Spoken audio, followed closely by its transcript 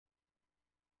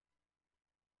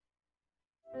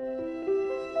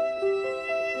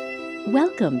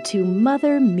Welcome to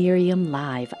Mother Miriam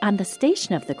Live on the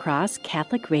Station of the Cross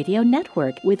Catholic Radio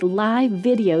Network with live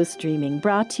video streaming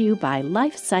brought to you by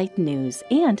LifeSite News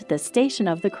and the Station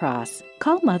of the Cross.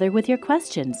 Call Mother with your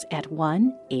questions at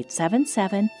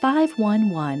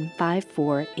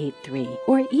 1-877-511-5483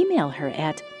 or email her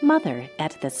at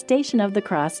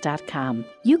mother@thestationofthecross.com.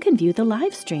 You can view the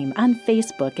live stream on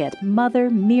Facebook at Mother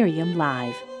Miriam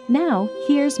Live. Now,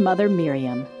 here's Mother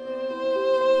Miriam.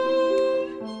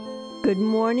 Good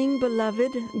morning,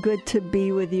 beloved. Good to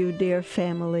be with you, dear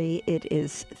family. It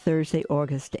is Thursday,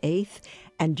 August 8th,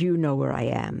 and you know where I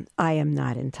am. I am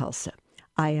not in Tulsa.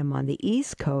 I am on the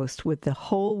East Coast with the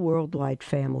whole worldwide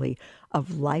family of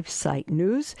LifeSite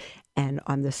News and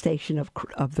on the Station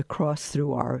of the Cross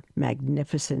through our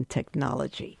magnificent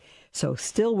technology. So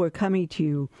still we're coming to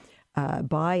you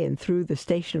by and through the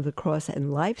Station of the Cross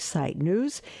and LifeSite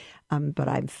News, but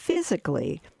I'm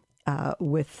physically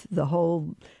with the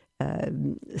whole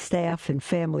staff and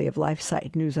family of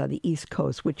LifeSite News on the East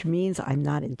Coast, which means I'm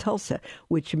not in Tulsa,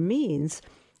 which means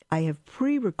I have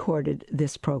pre-recorded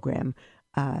this program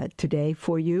today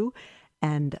for you,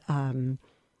 and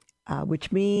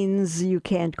which means you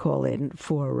can't call in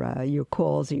for your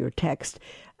calls or your text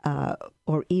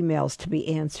or emails to be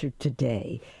answered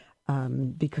today.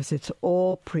 Because it's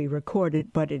all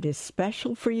pre-recorded, but it is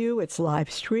special for you. It's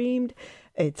live streamed.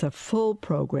 It's a full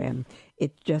program.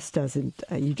 It just doesn't,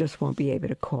 you just won't be able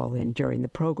to call in during the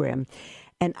program.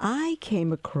 And I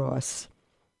came across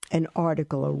an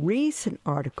article, a recent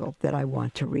article that I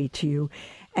want to read to you.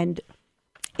 And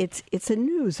it's a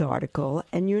news article,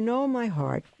 and you know my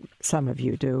heart, some of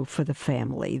you do, for the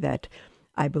family, that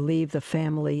I believe the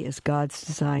family is God's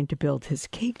design to build his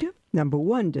kingdom. Number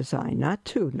one design, not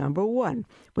two. Number one.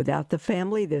 Without the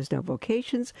family, there's no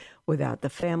vocations. Without the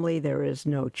family, there is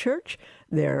no church.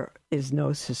 There is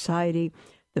no society.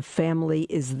 The family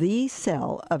is the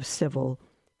cell of civil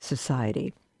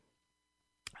society.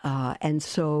 And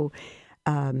so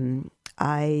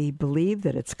I believe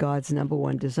that it's God's number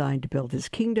one design to build his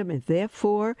kingdom, and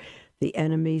therefore the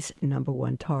enemy's number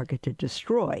one target to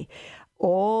destroy.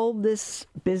 All this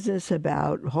business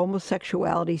about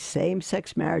homosexuality,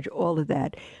 same-sex marriage, all of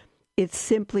that, it's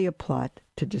simply a plot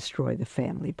to destroy the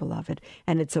family, beloved.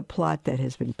 And it's a plot that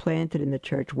has been planted in the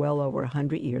church well over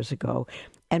 100 years ago,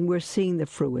 and we're seeing the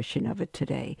fruition of it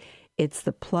today. It's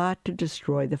the plot to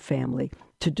destroy the family,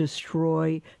 to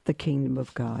destroy the kingdom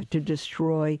of God, to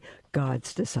destroy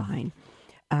God's design.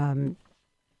 And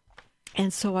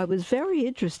so I was very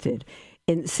interested.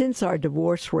 And since our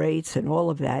divorce rates and all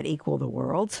of that equal the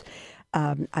world's,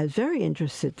 I was very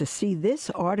interested to see this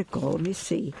article. Let me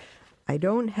see. I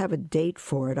don't have a date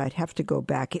for it. I'd have to go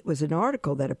back. It was an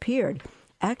article that appeared,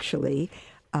 actually,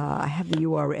 I have the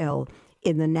URL,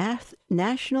 in the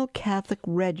National Catholic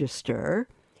Register,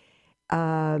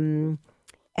 and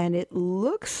it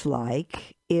looks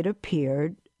like it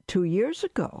appeared 2 years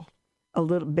ago,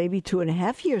 maybe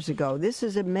 2.5 years ago. This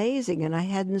is amazing, and I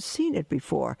hadn't seen it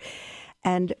before.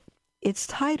 And it's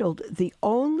titled, "The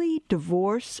Only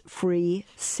Divorce-Free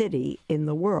City in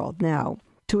the World." Now,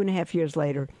 2.5 years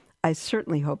later, I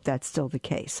certainly hope that's still the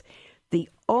case. The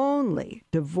only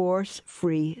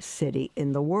divorce-free city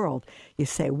in the world. You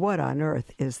say, what on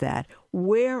earth is that?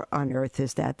 Where on earth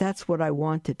is that? That's what I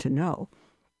wanted to know.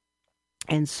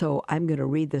 And so I'm going to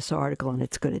read this article, and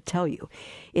it's going to tell you.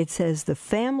 It says, the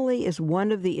family is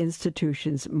one of the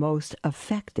institutions most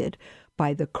affected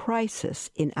by the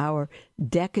crisis in our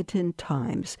decadent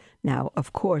times. Now,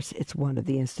 of course, it's one of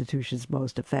the institutions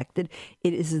most affected.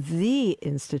 It is the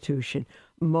institution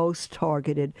most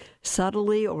targeted,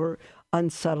 subtly or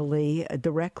unsubtly,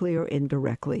 directly or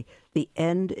indirectly. The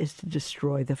end is to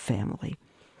destroy the family.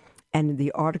 And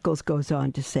the article goes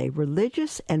on to say,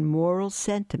 religious and moral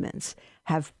sentiments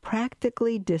have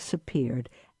practically disappeared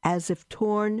as if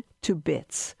torn to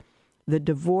bits. The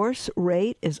divorce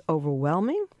rate is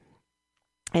overwhelming.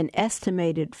 An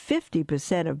estimated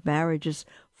 50% of marriages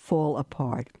fall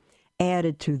apart.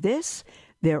 Added to this,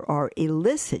 there are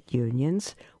illicit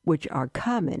unions, which are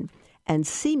common and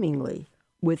seemingly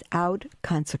without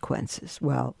consequences.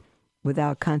 Well,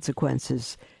 without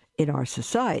consequences in our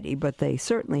society, but they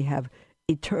certainly have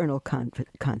eternal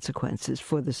consequences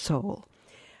for the soul.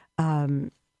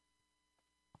 And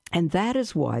that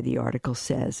is why the article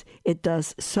says it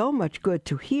does so much good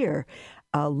to hear,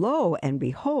 lo and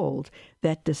behold,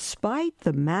 that despite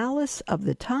the malice of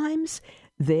the times,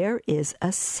 there is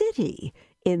a city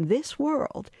in this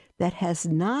world that has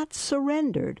not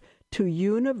surrendered to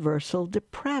universal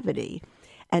depravity,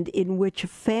 and in which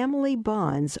family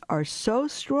bonds are so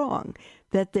strong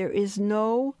that there is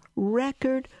no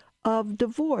record of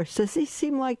divorce. Does he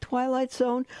seem like Twilight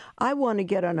Zone? I want to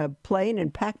get on a plane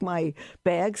and pack my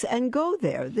bags and go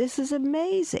there. This is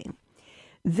amazing.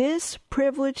 This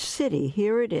privileged city,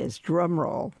 here it is, drum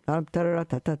roll.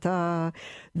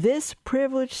 This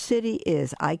privileged city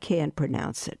is, I can't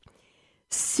pronounce it,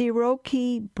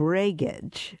 Siroki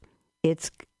Breguet.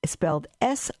 It's spelled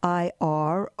Siroki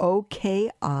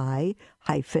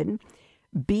hyphen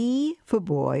B for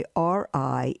boy,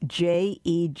 Rijeg.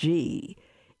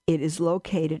 It is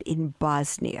located in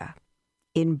Bosnia.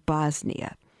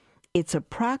 It's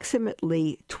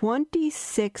approximately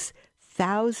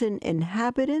 26,000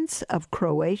 inhabitants of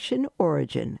Croatian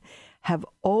origin have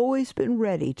always been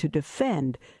ready to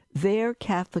defend their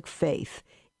Catholic faith,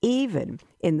 even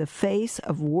in the face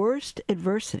of worst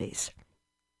adversities.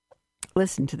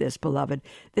 Listen to this, beloved.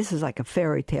 This is like a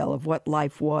fairy tale of what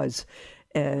life was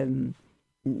 20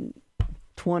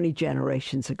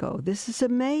 generations ago. This is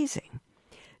amazing.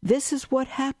 This is what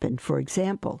happened, for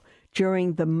example,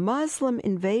 during the Muslim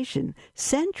invasion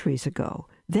centuries ago.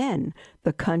 Then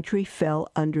the country fell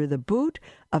under the boot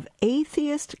of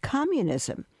atheist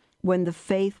communism when the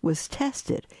faith was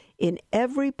tested in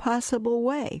every possible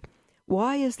way.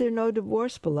 Why is there no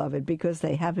divorce, beloved? Because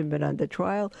they haven't been under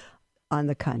trial? On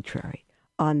the contrary.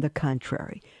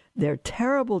 Their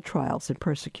terrible trials and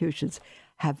persecutions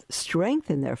have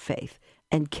strengthened their faith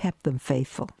and kept them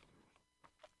faithful.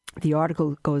 The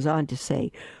article goes on to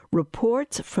say,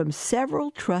 reports from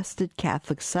several trusted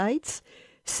Catholic sites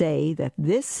say that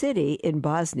this city in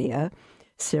Bosnia,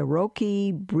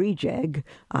 Siroki Breguet,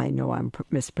 I know I'm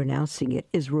mispronouncing it,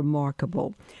 is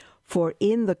remarkable. For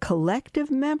in the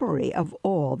collective memory of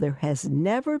all, there has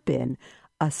never been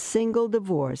a single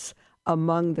divorce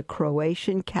among the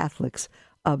Croatian Catholics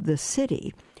of the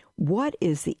city. What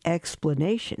is the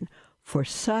explanation for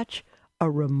such a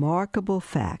remarkable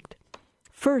fact?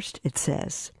 First, it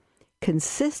says,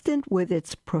 consistent with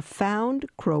its profound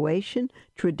Croatian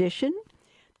tradition,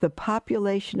 the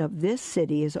population of this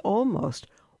city is almost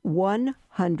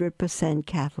 100%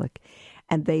 Catholic,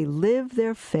 and they live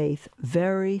their faith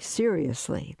very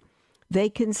seriously. They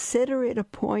consider it a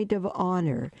point of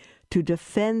honor to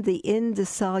defend the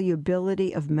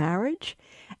indissolubility of marriage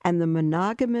and the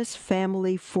monogamous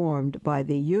family formed by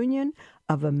the union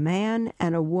of a man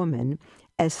and a woman,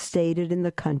 as stated in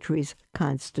the country's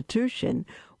constitution,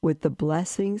 with the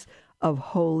blessings of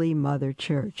Holy Mother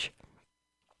Church.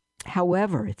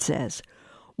 However, it says,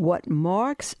 what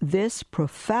marks this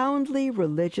profoundly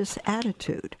religious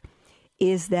attitude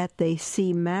is that they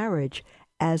see marriage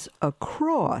as a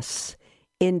cross,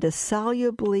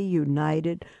 indissolubly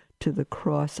united to the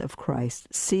cross of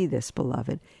Christ. See this,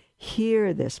 beloved.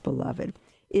 Hear this, beloved.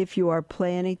 If you are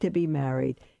planning to be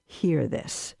married, hear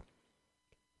this.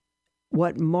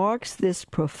 What marks this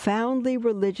profoundly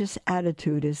religious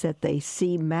attitude is that they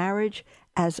see marriage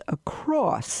as a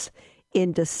cross,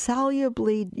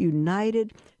 indissolubly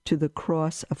united to the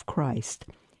cross of Christ.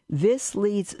 This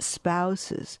leads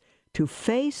spouses to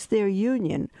face their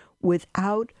union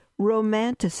without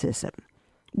romanticism,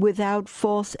 without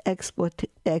false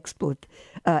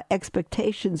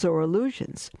expectations or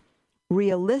illusions.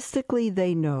 Realistically,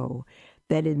 they know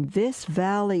that in this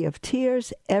valley of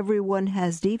tears, everyone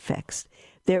has defects.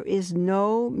 There is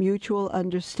no mutual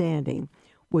understanding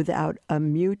without a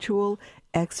mutual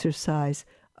exercise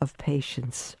of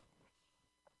patience.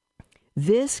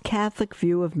 This Catholic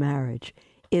view of marriage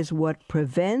is what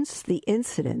prevents the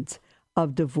incidence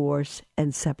of divorce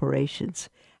and separations.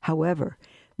 However,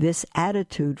 this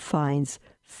attitude finds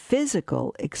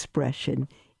physical expression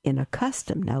in a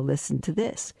custom. Now listen to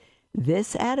this.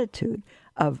 This attitude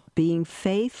of being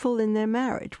faithful in their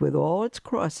marriage with all its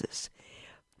crosses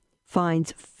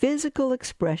finds physical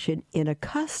expression in a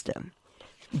custom.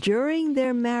 During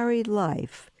their married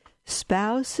life,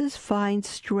 spouses find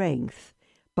strength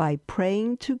by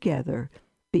praying together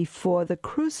before the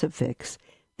crucifix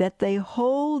that they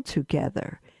hold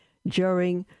together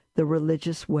during the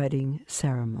religious wedding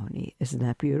ceremony. Isn't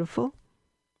that beautiful?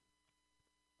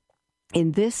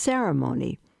 In this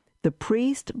ceremony, the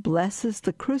priest blesses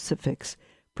the crucifix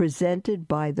presented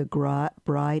by the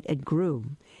bride and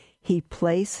groom. He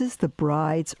places the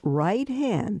bride's right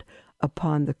hand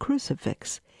upon the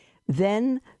crucifix,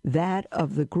 then that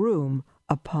of the groom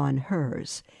upon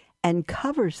hers, and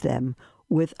covers them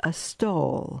with a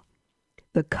stole.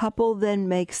 The couple then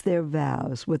makes their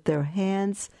vows with their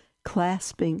hands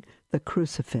clasping the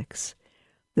crucifix.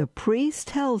 The priest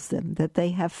tells them that they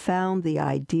have found the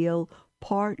ideal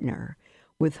partner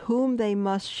with whom they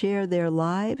must share their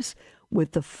lives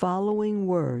with the following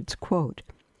words, quote,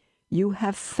 "You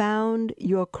have found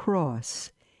your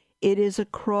cross. It is a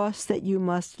cross that you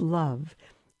must love.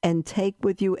 and take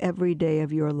with you every day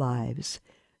of your lives.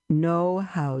 Know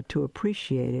how to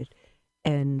appreciate it."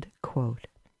 End quote.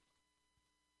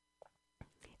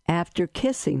 After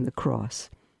kissing the cross,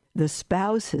 the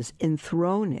spouses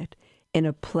enthrone it in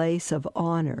a place of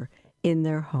honor in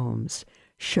their homes,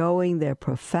 showing their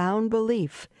profound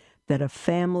belief that a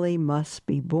family must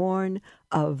be born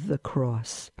of the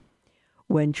cross.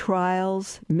 When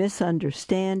trials,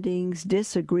 misunderstandings,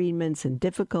 disagreements, and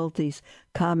difficulties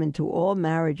common to all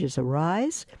marriages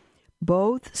arise,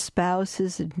 both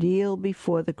spouses kneel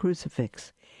before the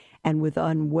crucifix and with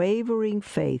unwavering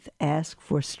faith ask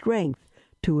for strength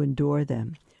to endure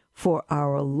them. For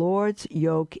our Lord's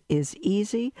yoke is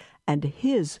easy and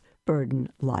his burden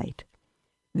light.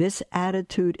 This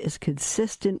attitude is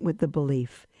consistent with the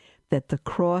belief that the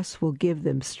cross will give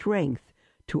them strength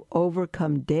to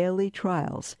overcome daily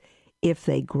trials if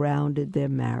they grounded their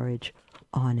marriage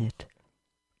on it.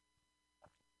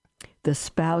 The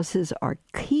spouses are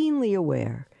keenly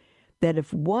aware that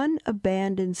if one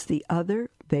abandons the other,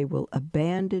 they will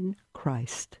abandon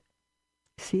Christ.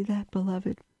 See that,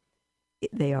 beloved?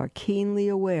 They are keenly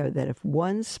aware that if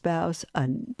one spouse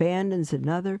abandons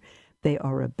another, they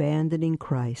are abandoning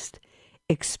Christ.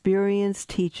 Experience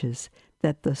teaches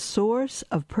that the source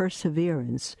of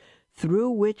perseverance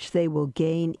through which they will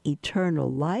gain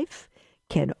eternal life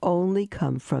can only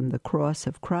come from the cross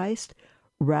of Christ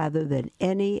rather than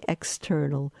any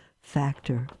external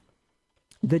factor.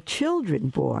 The children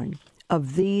born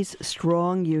of these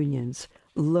strong unions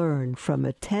learn from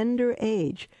a tender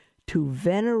age to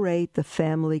venerate the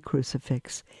family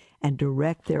crucifix and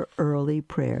direct their early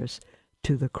prayers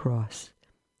to the cross.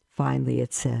 Finally,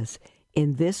 it says,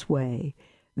 in this way,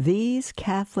 these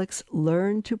Catholics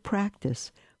learn to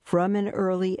practice from an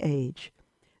early age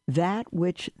that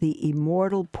which the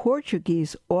immortal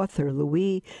Portuguese author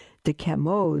Luís de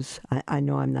Camões, I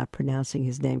know I'm not pronouncing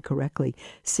his name correctly,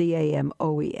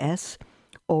 Camoes,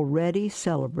 already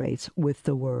celebrates with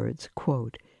the words,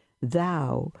 quote,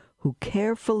 "Thou who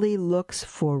carefully looks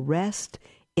for rest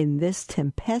in this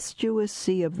tempestuous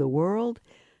sea of the world,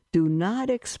 do not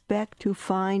expect to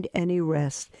find any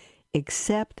rest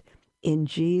except in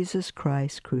Jesus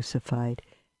Christ crucified."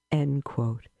 End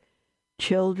quote.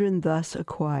 Children thus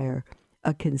acquire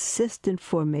a consistent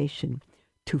formation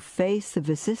to face the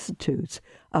vicissitudes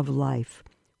of life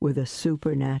with a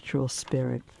supernatural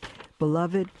spirit.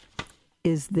 Beloved,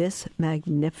 is this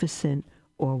magnificent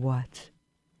or what?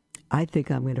 I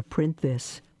think I'm going to print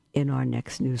this in our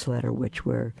next newsletter, which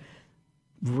we're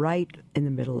right in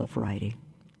the middle of writing.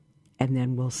 And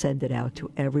then we'll send it out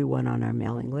to everyone on our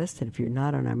mailing list. And if you're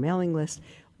not on our mailing list,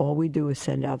 all we do is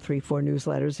send out 3-4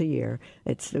 newsletters a year.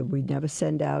 We never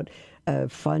send out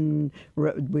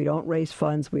we don't raise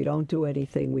funds, we don't do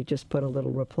anything. We just put a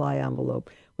little reply envelope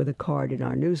with a card in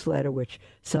our newsletter, which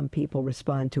some people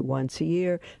respond to once a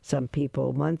year, some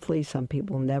people monthly, some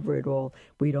people never at all.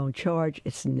 We don't charge.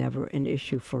 It's never an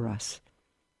issue for us.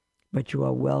 But you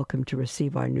are welcome to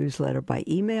receive our newsletter by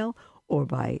email or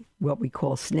by what we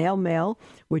call snail mail,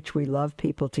 which we love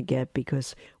people to get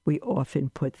because we often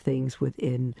put things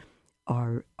within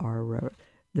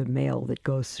the mail that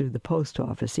goes through the post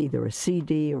office, either a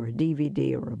CD or a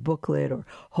DVD or a booklet or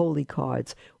holy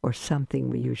cards or something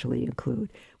we usually include.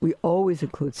 We always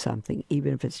include something,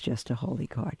 even if it's just a holy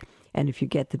card. And if you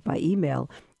get it by email,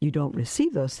 you don't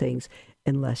receive those things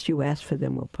unless you ask for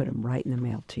them. We'll put them right in the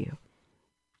mail to you.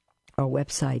 Our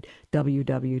website,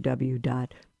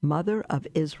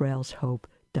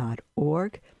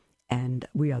 www.motherofisraelshope.org. And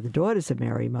we are the Daughters of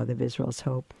Mary, Mother of Israel's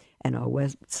Hope. And our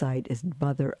website is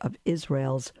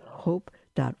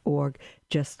motherofisraelshope.org.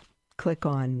 Just click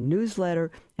on newsletter,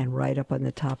 and right up on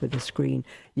the top of the screen,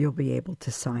 you'll be able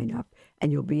to sign up.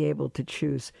 And you'll be able to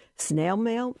choose snail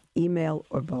mail, email,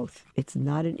 or both. It's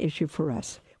not an issue for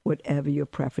us, whatever your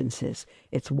preference is.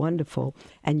 It's wonderful.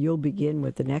 And you'll begin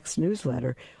with the next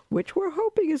newsletter, which we're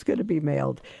hoping is going to be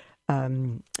mailed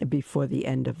before the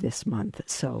end of this month.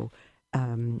 So,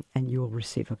 and you'll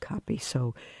receive a copy.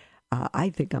 So I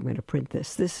think I'm going to print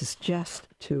this. This is just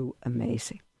too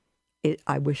amazing.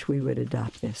 I wish we would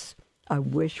adopt this. I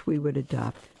wish we would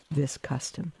adopt this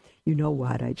custom. You know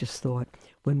what? I just thought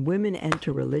when women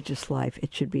enter religious life,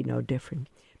 it should be no different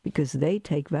because they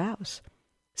take vows.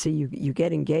 See, you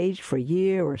get engaged for a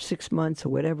year or 6 months or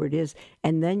whatever it is,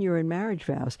 and then you're in marriage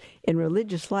vows. In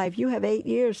religious life, you have 8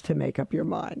 years to make up your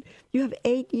mind. You have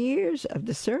 8 years of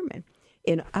discernment.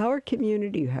 In our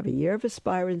community, you have a year of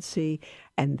aspirancy,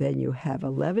 and then you have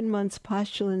 11 months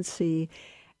postulancy.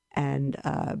 And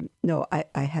no,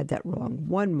 I had that wrong.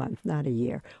 1 month, not a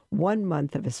year. 1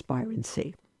 month of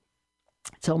aspirancy.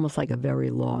 It's almost like a very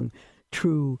long,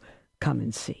 true come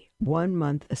and see. 1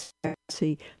 month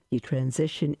aspirancy, you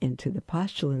transition into the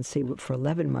postulancy for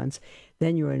 11 months,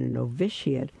 then you're in a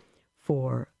novitiate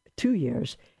for 2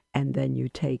 years, and then you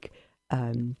take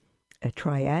a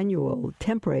triannual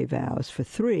temporary vows for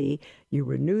 3, you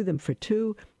renew them for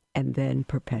 2, and then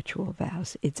perpetual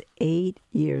vows. It's 8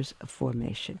 years of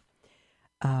formation.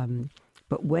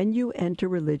 But when you enter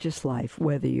religious life,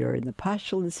 whether you're in the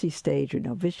postulancy stage or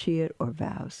novitiate or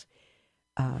vows,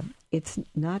 it's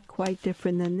not quite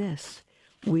different than this.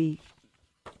 We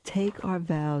take our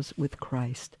vows with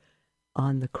Christ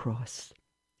on the cross,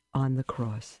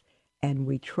 and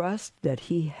we trust that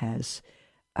he has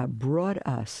brought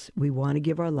us. We want to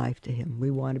give our life to him. We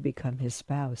want to become his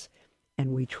spouse,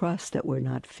 and we trust that we're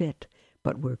not fit,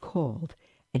 but we're called,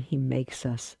 and he makes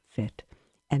us fit.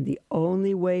 And the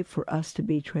only way for us to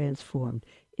be transformed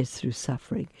is through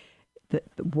suffering.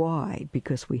 Why?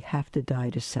 Because we have to die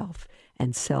to self,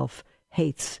 and self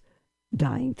hates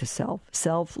dying to self.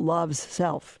 Self loves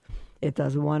self. It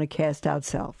doesn't want to cast out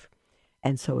self.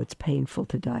 And so it's painful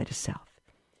to die to self.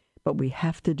 But we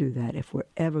have to do that if we're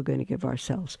ever going to give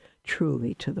ourselves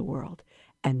truly to the world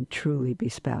and truly be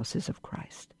spouses of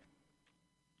Christ.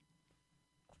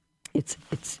 It's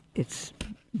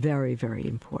very, very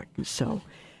important. So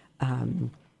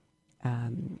I'm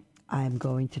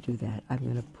going to do that. I'm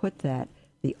going to put that,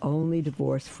 the only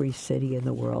divorce-free city in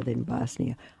the world in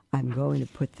Bosnia, I'm going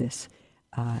to put this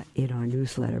in our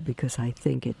newsletter because I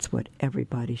think it's what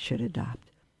everybody should adopt.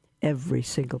 Every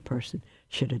single person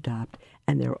should adopt.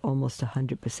 And they're almost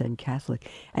 100% Catholic.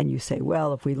 And you say,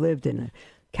 well, if we lived in a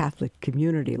Catholic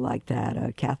community like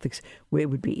that, Catholics, it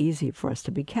would be easy for us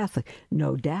to be Catholic.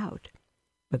 No doubt.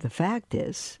 But the fact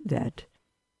is that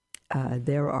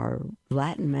there are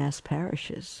Latin Mass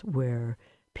parishes where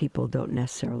people don't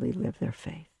necessarily live their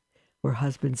faith, where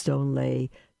husbands don't lay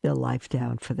their life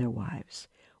down for their wives,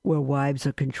 where wives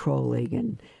are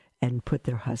controlling and put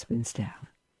their husbands down,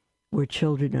 where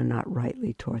children are not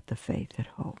rightly taught the faith at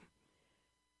home,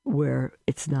 where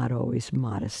it's not always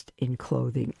modest in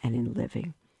clothing and in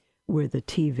living, where the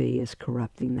TV is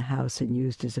corrupting the house and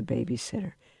used as a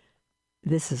babysitter.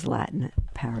 This is Latin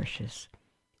parishes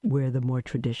where the more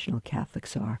traditional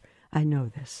Catholics are. I know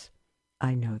this,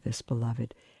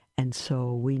 beloved. And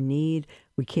so we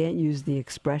can't use the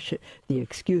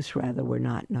excuse, we're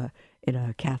not in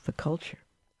a Catholic culture.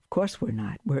 Of course we're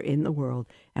not. We're in the world,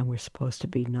 and we're supposed to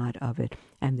be not of it.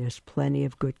 And there's plenty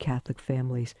of good Catholic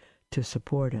families to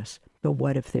support us. But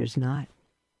what if there's not?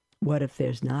 What if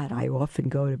there's not? I often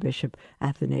go to Bishop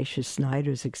Athanasius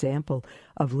Snyder's example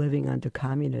of living under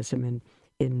communism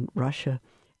in Russia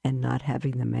and not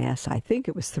having the Mass. I think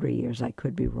it was 3 years. I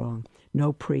could be wrong.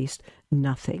 No priest,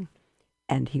 nothing.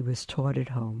 And he was taught at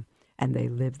home, and they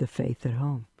lived the faith at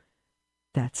home.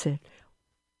 That's it.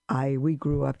 We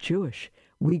grew up Jewish.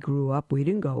 We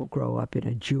didn't grow up in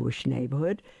a Jewish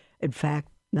neighborhood. In fact,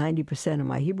 90% of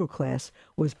my Hebrew class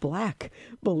was black,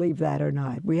 believe that or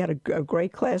not. We had a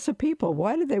great class of people.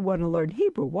 Why did they want to learn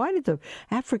Hebrew? Why did the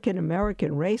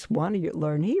African-American race want to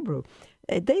learn Hebrew?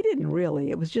 They didn't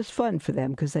really. It was just fun for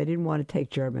them because they didn't want to take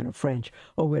German or French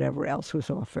or whatever else was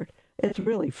offered. It's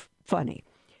really funny.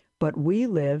 But we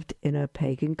lived in a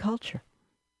pagan culture.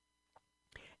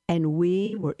 And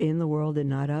we were in the world and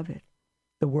not of it.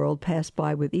 The world passed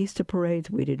by with Easter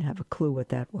parades. We didn't have a clue what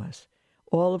that was.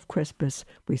 All of Christmas,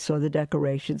 we saw the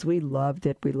decorations. We loved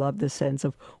it. We loved the sense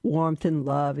of warmth and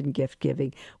love and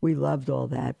gift-giving. We loved all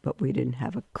that, but we didn't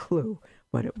have a clue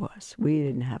what it was. We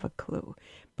didn't have a clue.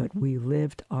 But we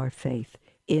lived our faith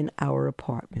in our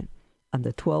apartment on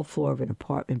the 12th floor of an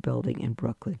apartment building in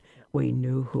Brooklyn. We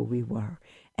knew who we were,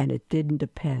 and it didn't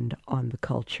depend on the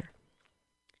culture.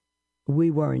 We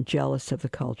weren't jealous of the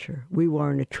culture. We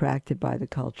weren't attracted by the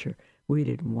culture. We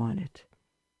didn't want it.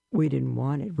 We didn't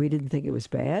want it. We didn't think it was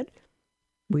bad.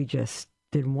 We just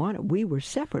didn't want it. We were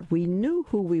separate. We knew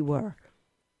who we were.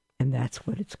 And that's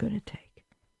what it's going to take.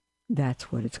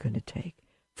 That's what it's going to take.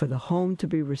 For the home to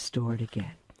be restored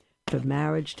again. For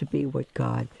marriage to be what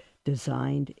God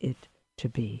designed it to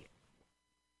be.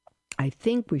 I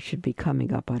think we should be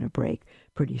coming up on a break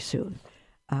pretty soon.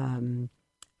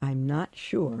 I'm not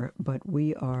sure, but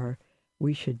we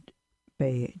should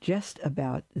be just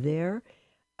about there.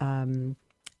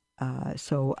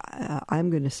 So I'm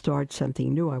going to start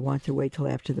something new. I want to wait till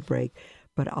after the break,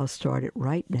 but I'll start it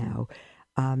right now.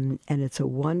 And it's a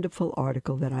wonderful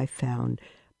article that I found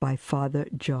by Father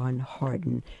John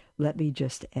Hardon. Let me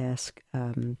just ask,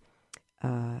 let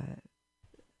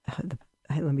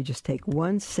me just take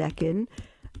 1 second,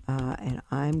 and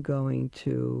I'm going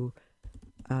to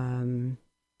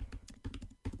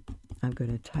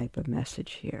type a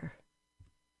message here.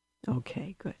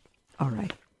 Okay, good. All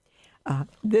right.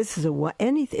 This is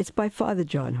it's by Father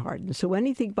John Hardon. So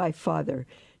anything by Father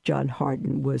John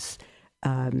Hardon was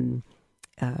written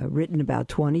about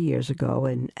 20 years ago,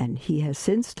 and he has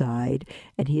since died,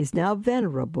 and he is now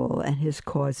venerable, and his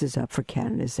cause is up for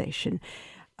canonization.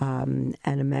 And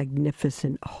a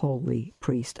magnificent holy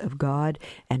priest of God.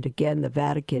 And again, the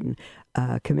Vatican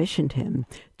commissioned him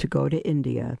to go to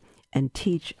India and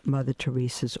teach Mother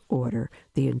Teresa's order,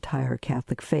 the entire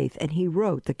Catholic faith. And he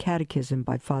wrote the Catechism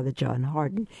by Father John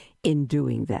Hardon in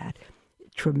doing that.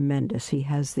 Tremendous. He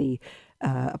has the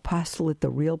Apostolate, the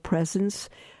Real Presence,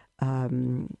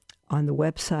 on the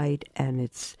website, and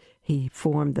he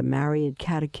formed the Marian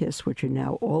Catechists, which are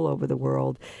now all over the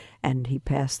world, and he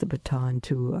passed the baton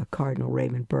to Cardinal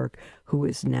Raymond Burke, who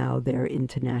is now their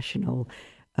international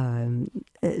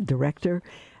director.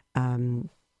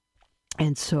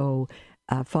 And so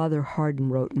Father Hardon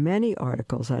wrote many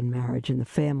articles on marriage and the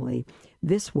family.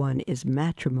 This one is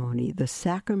Matrimony, the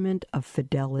Sacrament of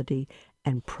Fidelity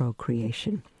and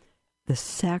Procreation. The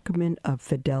Sacrament of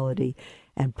Fidelity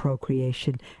and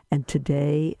Procreation. And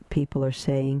today people are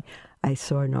saying, I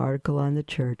saw an article on the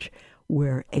church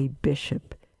where a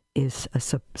bishop is a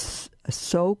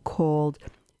so-called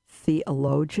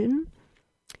theologian,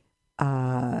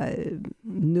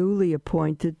 newly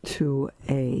appointed to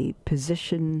a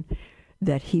position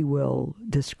that he will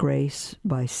disgrace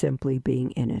by simply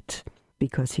being in it,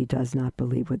 because he does not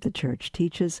believe what the church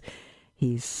teaches.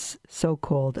 He's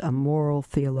so-called a moral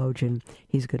theologian.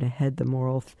 He's going to head the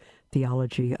moral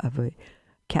theology of a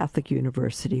Catholic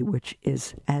university, which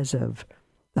is, as of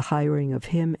the hiring of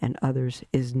him and others,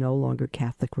 is no longer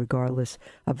Catholic, regardless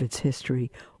of its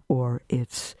history or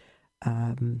its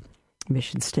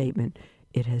mission statement.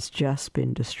 It has just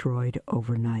been destroyed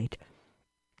overnight.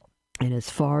 And as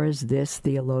far as this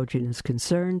theologian is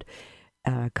concerned,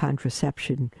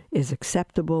 contraception is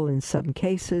acceptable in some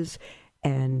cases,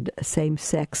 and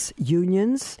same-sex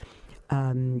unions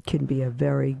can be a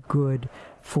very good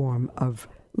form of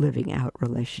living out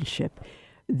relationship.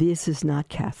 This is not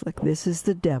Catholic. This is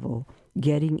the devil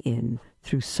getting in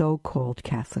through so-called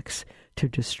Catholics to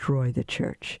destroy the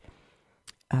church.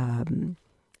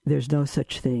 There's no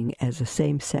such thing as a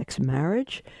same-sex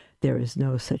marriage. There is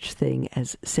no such thing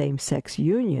as same-sex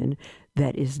union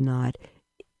that is not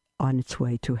on its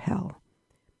way to hell.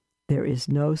 There is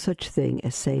no such thing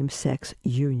as same-sex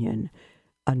union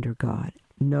under God.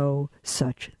 No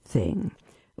such thing.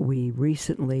 We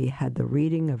recently had the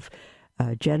reading of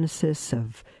Genesis,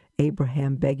 of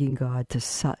Abraham begging God to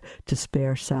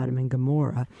spare Sodom and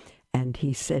Gomorrah, and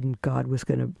he said God was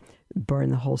going to burn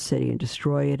the whole city and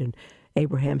destroy it, and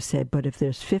Abraham said, but if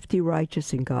there's 50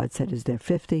 righteous, and God said, is there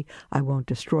 50? I won't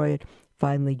destroy it.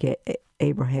 Finally,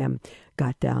 Abraham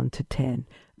got down to 10.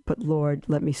 But Lord,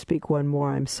 let me speak one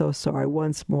more. I'm so sorry.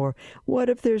 Once more. What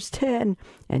if there's 10?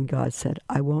 And God said,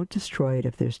 I won't destroy it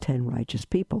if there's 10 righteous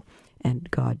people.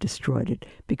 And God destroyed it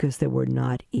because there were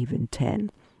not even 10.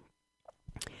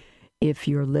 If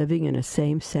you're living in a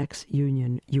same-sex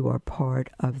union, you are part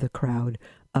of the crowd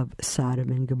of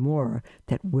Sodom and Gomorrah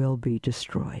that will be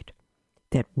destroyed.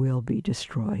 That will be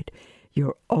destroyed.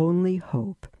 Your only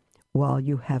hope while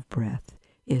you have breath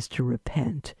is to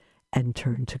repent and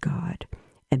turn to God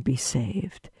and be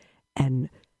saved and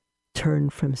turn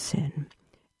from sin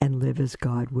and live as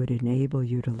God would enable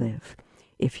you to live.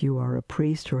 If you are a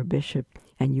priest or a bishop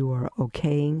and you are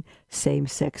okaying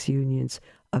same-sex unions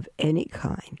of any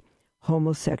kind,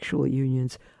 homosexual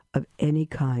unions of any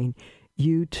kind,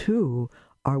 you too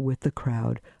are with the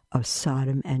crowd of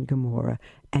Sodom and Gomorrah,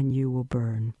 and you will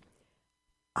burn.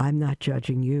 I'm not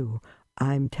judging you.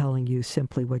 I'm telling you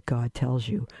simply what God tells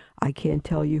you. I can't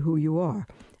tell you who you are.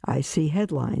 I see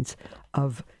headlines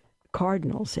of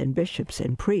cardinals and bishops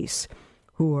and priests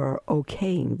who are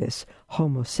okaying this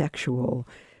homosexual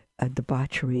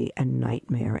debauchery and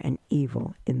nightmare and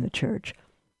evil in the church.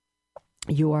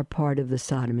 You are part of the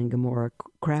Sodom and Gomorrah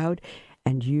crowd,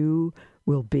 and you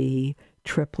will be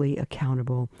triply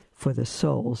accountable for the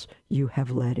souls you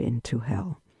have led into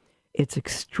hell. It's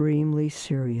extremely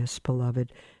serious,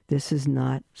 beloved. This is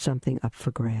not something up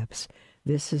for grabs.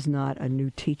 This is not a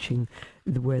new teaching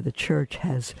where the church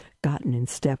has gotten in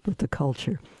step with the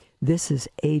culture. This is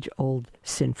age-old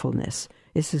sinfulness.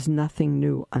 This is nothing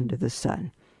new under the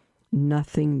sun.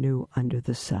 Nothing new under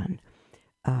the sun.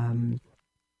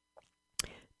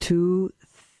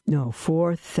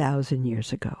 4,000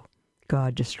 years ago,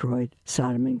 God destroyed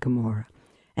Sodom and Gomorrah,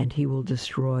 and he will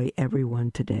destroy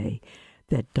everyone today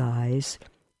that dies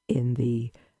in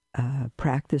the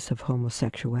practice of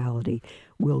homosexuality.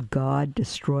 Will God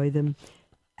destroy them?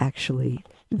 Actually,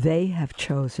 they have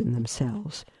chosen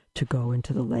themselves to go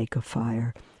into the lake of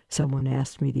fire. Someone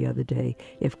asked me the other day,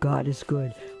 if God is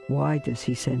good, why does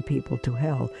he send people to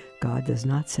hell? God does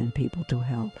not send people to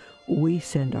hell. We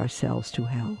send ourselves to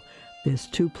hell. There's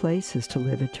two places to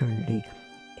live eternity,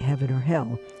 heaven or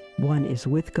hell. One is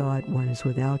with God, one is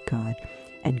without God.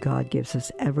 And God gives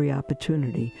us every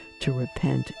opportunity to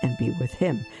repent and be with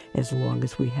him. As long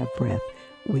as we have breath,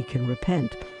 we can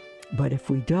repent. But if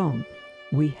we don't,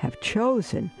 we have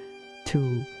chosen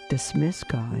to dismiss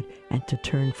God and to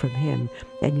turn from him.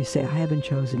 And you say, I haven't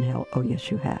chosen hell. Oh,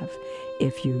 yes, you have.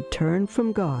 If you turn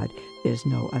from God, there's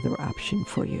no other option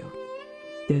for you.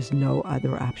 There's no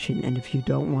other option. And if you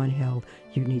don't want hell,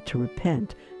 you need to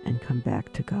repent and come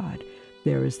back to God.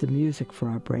 There is the music for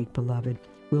our break, beloved.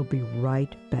 We'll be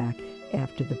right back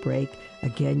after the break.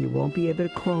 Again, you won't be able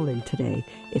to call in today.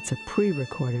 It's a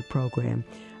pre-recorded program,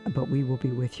 but we will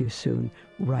be with you soon,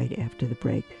 right after the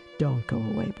break. Don't go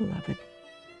away, beloved.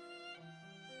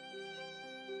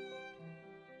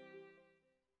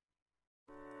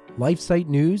 LifeSite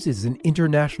News is an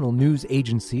international news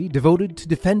agency devoted to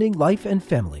defending life and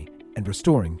family and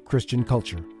restoring Christian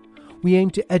culture. We aim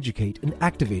to educate and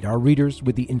activate our readers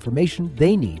with the information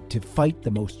they need to fight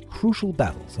the most crucial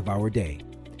battles of our day,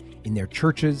 in their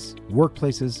churches,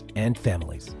 workplaces, and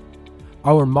families.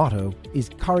 Our motto is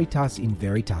Caritas in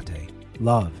Veritate,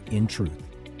 love in truth.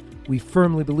 We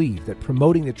firmly believe that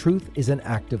promoting the truth is an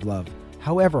act of love,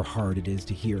 however hard it is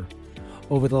to hear.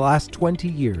 Over the last 20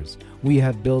 years, we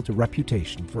have built a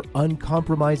reputation for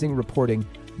uncompromising reporting,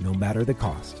 no matter the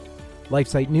cost.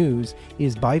 LifeSite News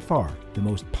is by far the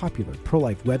most popular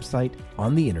pro-life website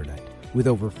on the internet, with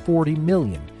over 40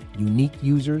 million unique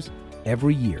users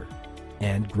every year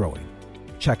and growing.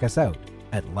 Check us out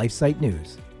at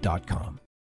lifesitenews.com.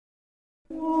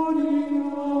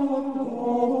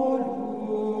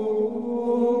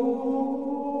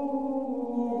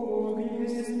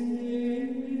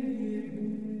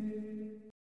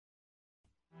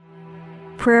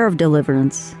 Prayer of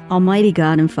Deliverance. Almighty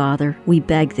God and Father, we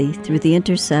beg Thee, through the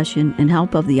intercession and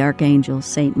help of the archangels,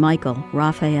 Saint Michael,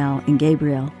 Raphael, and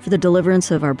Gabriel, for the deliverance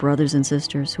of our brothers and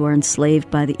sisters who are enslaved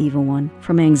by the evil one,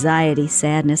 from anxiety,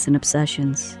 sadness, and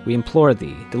obsessions. We implore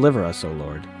Thee, deliver us, O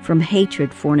Lord. From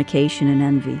hatred, fornication, and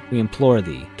envy. We implore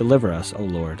Thee, deliver us, O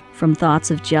Lord. From thoughts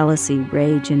of jealousy,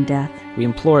 rage, and death. We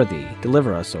implore Thee,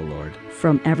 deliver us, O Lord.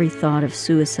 From every thought of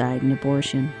suicide and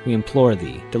abortion. We implore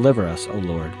Thee, deliver us, O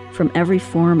Lord. From every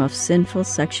form of sinful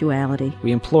sexuality.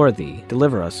 We implore Thee,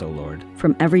 deliver us, O Lord.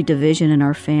 From every division in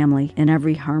our family and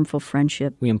every harmful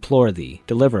friendship. We implore Thee,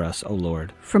 deliver us, O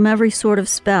Lord. From every sort of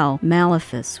spell,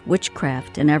 malefice,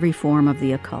 witchcraft, and every form of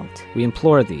the occult. We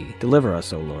implore Thee, deliver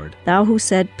us, O Lord. Thou who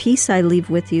said, Peace I leave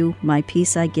with you, my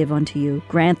peace I give unto you,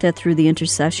 grant that through the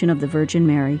intercession of the Virgin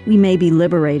Mary, we may be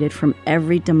liberated from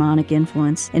every demonic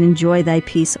influence and enjoy Thy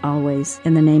peace always.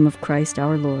 In the name of Christ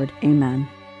our Lord. Amen.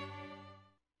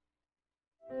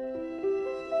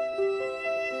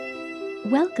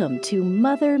 Welcome to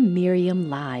Mother Miriam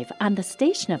Live on the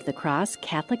Station of the Cross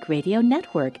Catholic Radio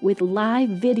Network, with live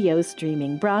video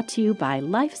streaming brought to you by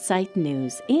LifeSite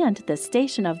News and the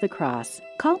Station of the Cross.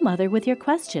 Call Mother with your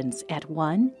questions at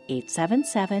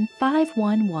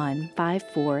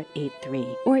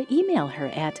 1-877-511-5483 or email her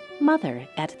at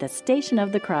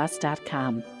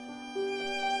mother@thestationofthecross.com.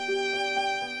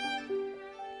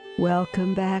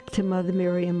 Welcome back to Mother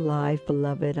Miriam Live,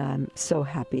 beloved. I'm so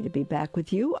happy to be back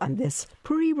with you on this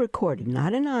pre-recorded,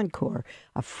 not an encore,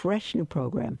 a fresh new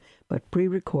program, but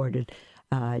pre-recorded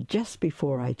just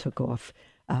before I took off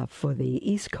for the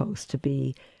East Coast to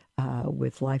be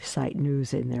with LifeSite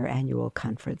News in their annual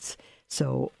conference.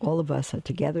 So all of us are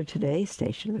together today,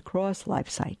 Station of the Cross,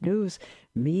 LifeSite News,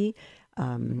 me,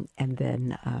 and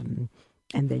then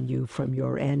you from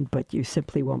your end, but you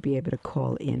simply won't be able to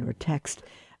call in or text.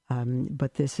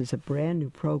 But this is a brand new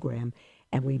program,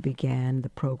 and we began the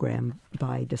program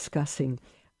by discussing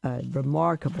a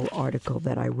remarkable article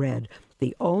that I read,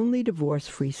 The Only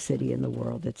Divorce-Free City in the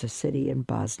World. It's a city in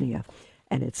Bosnia,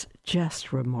 and it's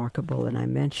just remarkable. And I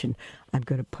mentioned I'm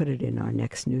going to put it in our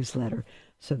next newsletter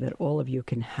so that all of you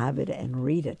can have it and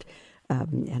read it,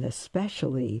 and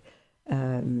especially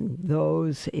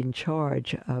those in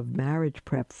charge of marriage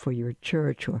prep for your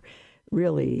church, or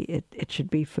really it should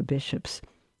be for bishops,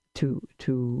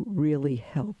 to really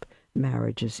help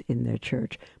marriages in their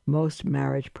church. Most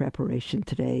marriage preparation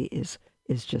today is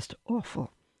just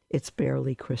awful. It's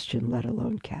barely Christian, let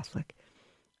alone Catholic.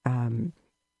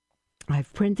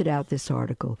 I've printed out this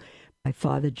article by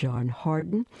Father John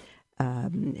Hardon,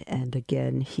 and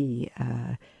again, he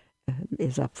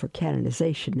is up for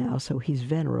canonization now, so he's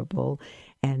venerable,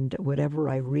 and whatever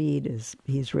I read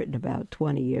he's written about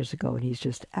 20 years ago, and he's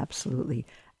just absolutely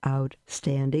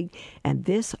outstanding. And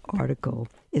this article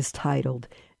is titled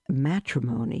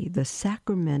Matrimony, the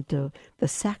Sacrament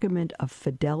of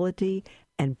Fidelity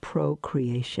and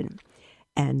Procreation.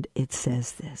 And it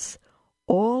says this: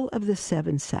 all of the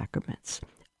seven sacraments,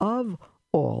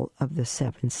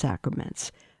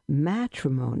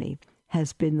 matrimony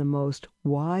has been the most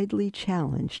widely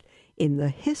challenged in the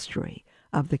history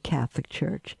of the Catholic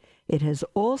Church. It has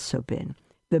also been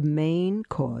the main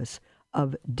cause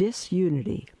of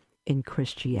disunity in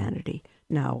Christianity.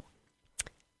 Now,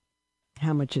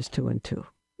 how much is 2 and 2?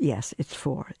 Yes, it's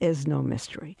 4. There's no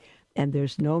mystery. And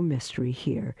there's no mystery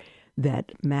here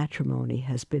that matrimony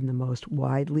has been the most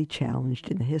widely challenged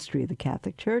in the history of the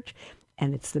Catholic Church,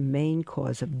 and it's the main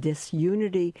cause of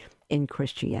disunity in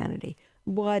Christianity.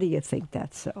 Why do you think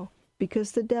that's so?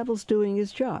 Because the devil's doing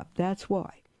his job. That's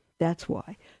why. That's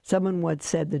why. Someone once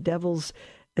said the devil's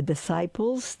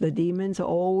disciples, the demons,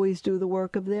 always do the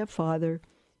work of their father.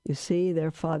 You see,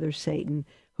 their father Satan,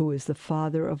 who is the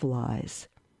father of lies.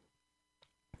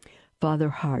 Father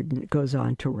Hardon goes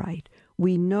on to write,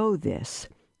 we know this,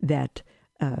 that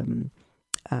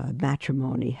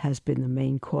matrimony has been the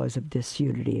main cause of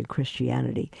disunity in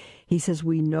Christianity. He says,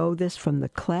 we know this from the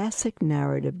classic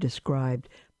narrative described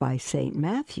by St.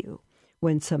 Matthew,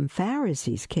 when some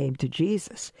Pharisees came to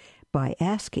Jesus by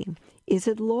asking, is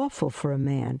it lawful for a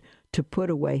man to put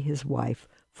away his wife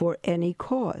for any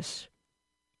cause?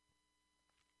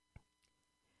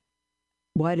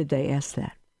 Why did they ask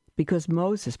that? Because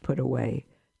Moses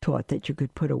taught that you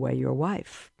could put away your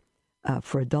wife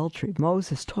for adultery.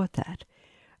 Moses taught that.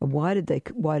 And why did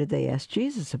they ask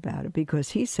Jesus about it?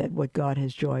 Because he said, what God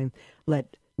has joined,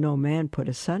 let no man put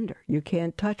asunder. You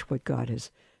can't touch what God has.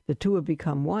 The two have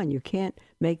become one. You can't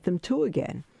make them two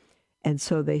again. And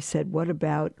so they said, what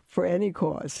about for any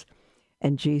cause?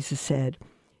 And Jesus said,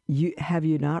 have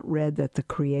you not read that the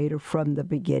Creator from the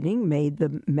beginning made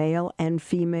them male and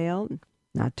female,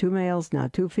 not two males,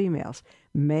 not two females,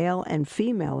 male and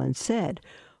female, and said,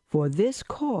 for this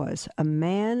cause a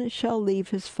man shall leave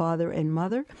his father and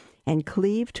mother and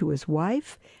cleave to his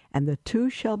wife, and the two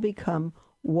shall become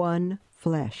one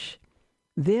flesh.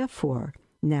 Therefore,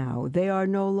 now they are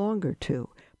no longer two,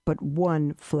 but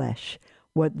one flesh.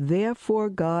 What therefore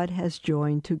God has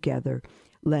joined together,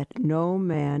 let no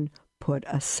man put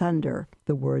asunder,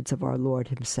 the words of our Lord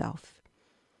himself.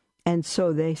 And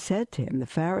so they said to him, the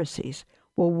Pharisees,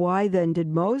 well, why then did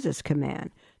Moses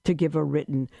command to give a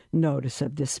written notice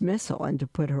of dismissal and to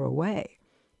put her away?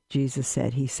 Jesus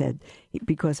said,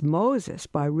 because Moses,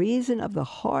 by reason of the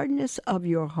hardness of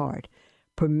your heart,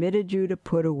 permitted you to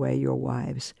put away your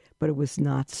wives, but it was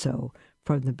not so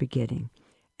from the beginning.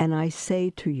 And I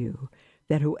say to you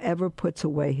that whoever puts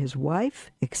away his wife,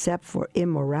 except for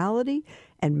immorality,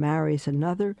 and marries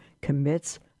another,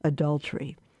 commits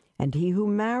adultery. And he who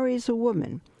marries a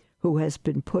woman who has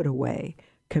been put away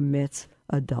commits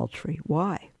adultery.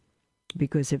 Why?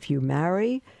 Because if you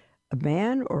marry a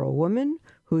man or a woman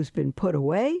who's been put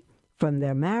away from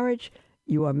their marriage,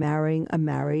 you are marrying a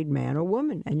married man or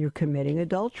woman, and you're committing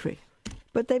adultery.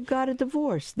 But they've got a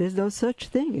divorce. There's no such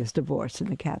thing as divorce in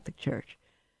the Catholic Church.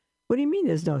 What do you mean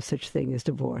there's no such thing as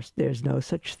divorce? There's no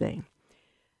such thing.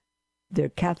 The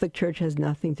Catholic Church has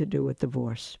nothing to do with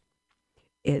divorce.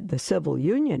 The civil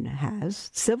union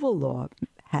civil law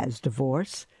has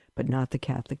divorce, but not the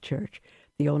Catholic Church.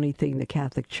 The only thing the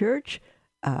Catholic Church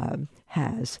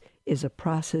has is a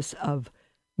process of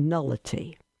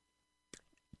nullity,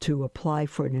 to apply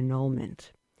for an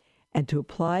annulment. And to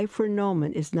apply for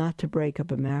annulment is not to break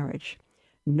up a marriage.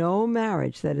 No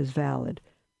marriage that is valid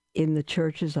in the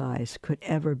Church's eyes could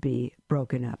ever be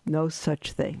broken up. No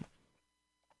such thing.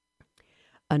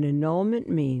 An annulment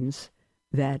means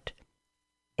that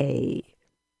a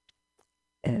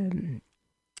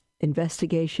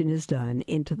investigation is done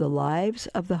into the lives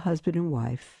of the husband and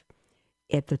wife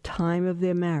at the time of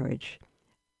their marriage.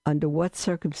 Under what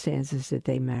circumstances did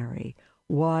they marry?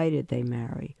 Why did they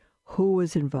marry? Who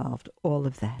was involved? All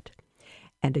of that.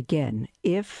 And again,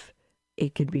 if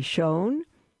it could be shown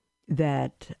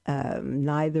that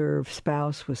neither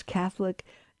spouse was Catholic,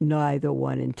 neither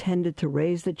one intended to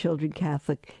raise the children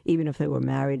Catholic, even if they were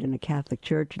married in a Catholic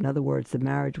church. In other words, the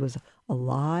marriage was a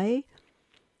lie.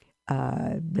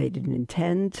 They didn't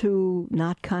intend to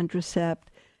not contracept.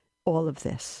 All of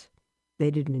this. They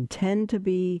didn't intend to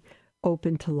be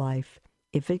open to life.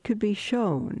 If it could be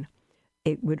shown,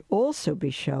 it would also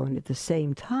be shown at the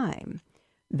same time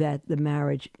that the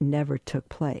marriage never took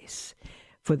place.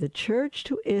 For the Church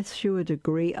to issue a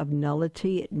decree of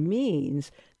nullity, it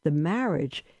means the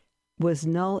marriage was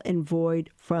null and void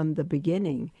from the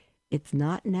beginning. It's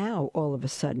not now all of a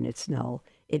sudden it's null.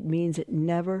 It means it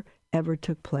never, ever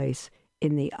took place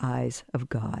in the eyes of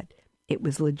God. It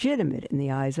was legitimate in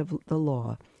the eyes of the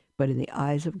law, but in the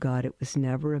eyes of God, it was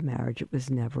never a marriage. It was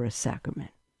never a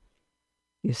sacrament.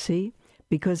 You see?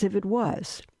 Because if it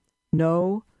was,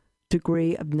 no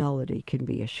degree of nullity can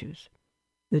be issued.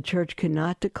 The church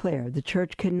cannot declare, the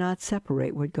church cannot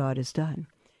separate what God has done.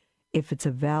 If it's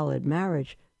a valid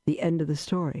marriage, the end of the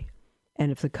story.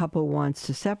 And if the couple wants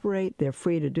to separate, they're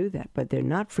free to do that, but they're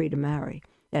not free to marry,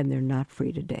 and they're not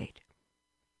free to date.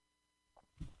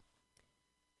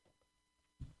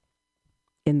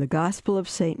 In the Gospel of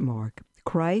St. Mark,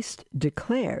 Christ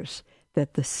declares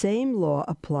that the same law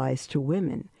applies to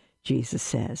women. Jesus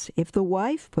says, if the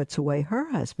wife puts away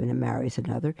her husband and marries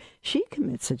another, she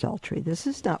commits adultery. This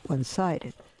is not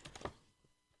one-sided.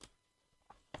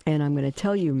 And I'm going to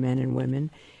tell you, men and women,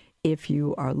 if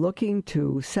you are looking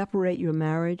to separate your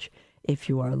marriage, if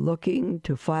you are looking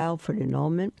to file for an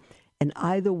annulment, and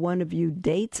either one of you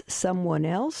dates someone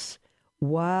else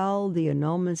while the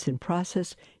annulment's in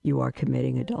process, you are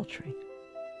committing adultery.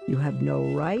 You have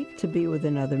no right to be with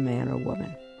another man or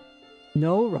woman.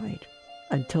 No right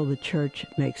until the church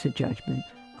makes a judgment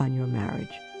on your marriage.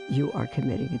 You are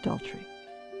committing adultery.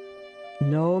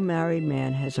 No married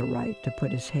man has a right to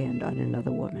put his hand on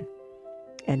another woman.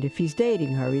 And if he's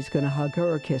dating her, he's going to hug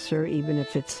her or kiss her, even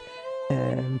if it's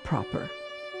proper.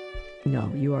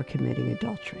 No, you are committing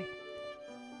adultery.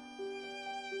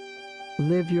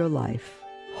 Live your life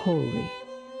holy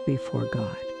before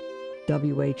God.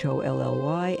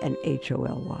 W-H-O-L-L-Y and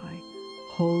H-O-L-Y.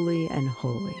 Holy and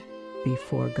holy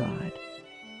before God.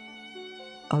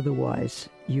 Otherwise,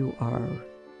 you are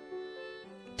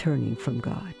turning from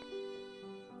God.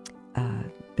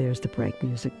 There's the break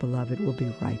music, beloved. We'll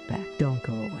be right back. Don't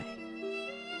go away.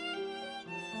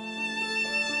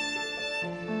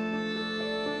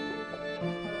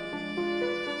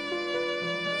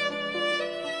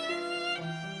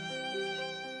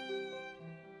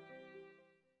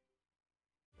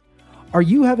 Are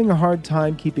you having a hard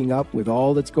time keeping up with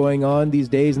all that's going on these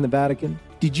days in the Vatican?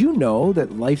 Did you know that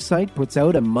LifeSite puts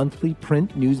out a monthly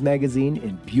print news magazine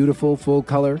in beautiful full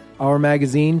color? Our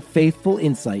magazine, Faithful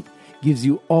Insight, gives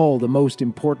you all the most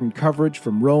important coverage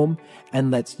from Rome and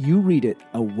lets you read it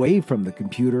away from the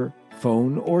computer,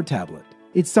 phone, or tablet.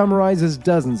 It summarizes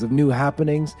dozens of new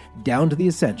happenings down to the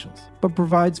essentials, but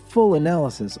provides full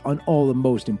analysis on all the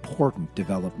most important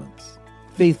developments.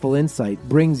 Faithful Insight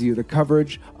brings you the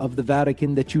coverage of the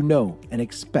Vatican that you know and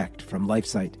expect from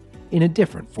LifeSite in a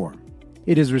different form.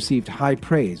 It has received high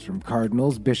praise from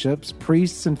cardinals, bishops,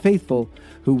 priests, and faithful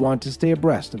who want to stay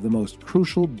abreast of the most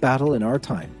crucial battle in our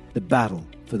time, the battle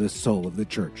for the soul of the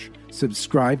Church.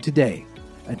 Subscribe today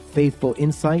at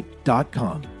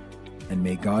faithfulinsight.com, and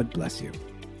may God bless you.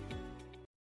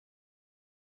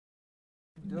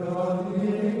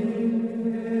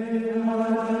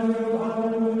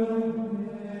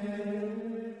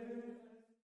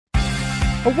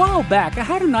 A while back, I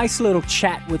had a nice little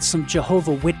chat with some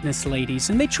Jehovah Witness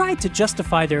ladies, and they tried to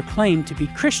justify their claim to be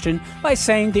Christian by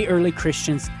saying the early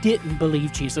Christians didn't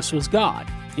believe Jesus was God.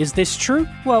 Is this true?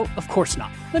 Well, of course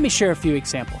not. Let me share a few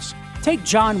examples. Take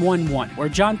John 1:1, where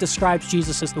John describes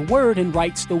Jesus as the Word and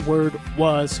writes the Word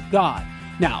was God.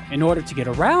 Now, in order to get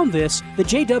around this, the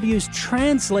JWs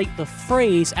translate the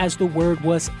phrase as the Word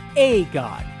was a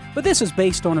God. But this is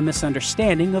based on a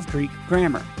misunderstanding of Greek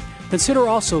grammar. Consider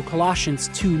also Colossians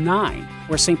 2:9,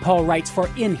 where St. Paul writes, "For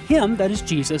in him," that is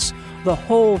Jesus, "the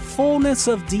whole fullness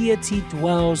of deity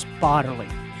dwells bodily."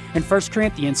 In 1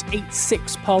 Corinthians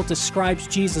 8:6, Paul describes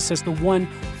Jesus as the one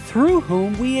through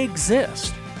whom we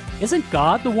exist. Isn't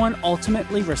God the one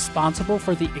ultimately responsible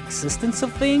for the existence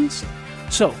of things?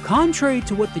 So, contrary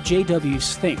to what the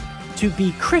JWs think, to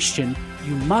be Christian,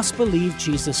 you must believe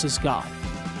Jesus is God.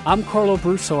 I'm Carlo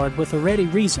Broussard with a ready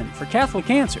reason for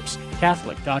Catholic Answers,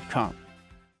 Catholic.com.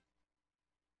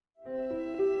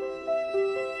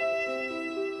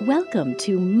 Welcome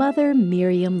to Mother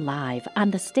Miriam Live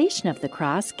on the Station of the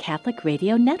Cross Catholic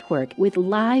Radio Network with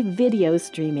live video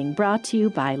streaming brought to you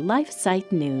by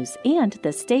LifeSite News and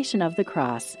the Station of the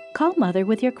Cross. Call Mother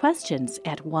with your questions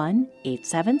at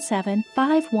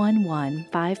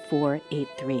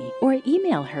 1-877-511-5483 or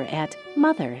email her at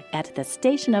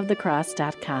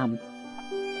mother@thestationofthecross.com.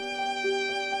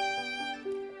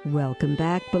 Welcome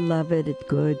back, beloved. It's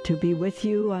good to be with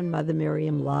you on Mother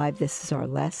Miriam Live. This is our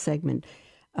last segment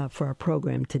for our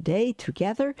program today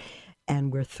together,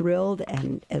 and we're thrilled.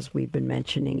 And as we've been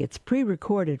mentioning, it's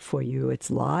pre-recorded for you.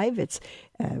 It's live. It's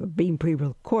being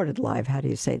pre-recorded live. How do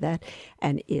you say that?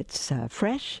 And it's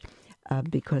fresh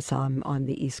because I'm on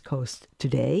the East Coast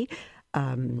today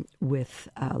with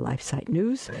LifeSite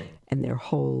News and their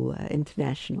whole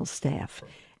international staff.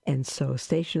 And so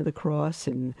Station of the Cross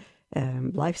and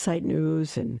LifeSite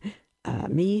News and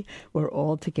me, we're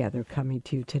all together coming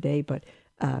to you today, but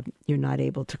you're not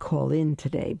able to call in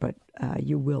today, but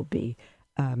you will be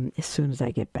as soon as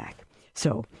I get back.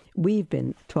 So we've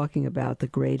been talking about the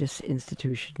greatest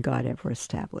institution God ever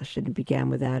established, and it began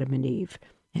with Adam and Eve,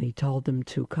 and he told them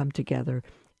to come together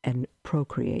and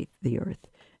procreate the earth.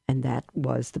 And that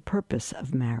was the purpose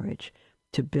of marriage,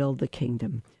 to build the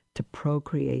kingdom, to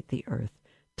procreate the earth,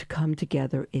 to come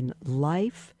together in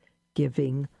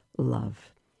life-giving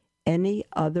love. Any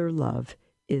other love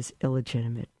is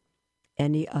illegitimate.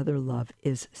 Any other love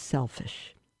is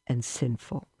selfish and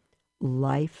sinful.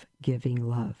 Life-giving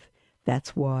love.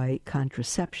 That's why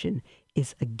contraception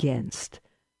is against.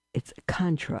 It's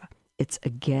contra. It's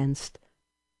against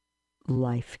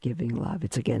life-giving love.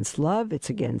 It's against love. It's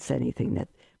against anything that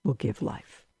will give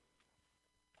life.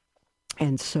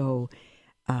 And so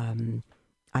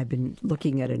I've been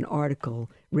looking at an article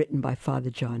written by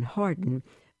Father John Hardon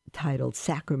titled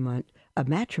Sacrament of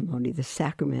Matrimony, the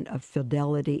Sacrament of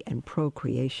Fidelity and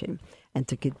Procreation. And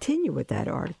to continue with that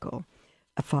article,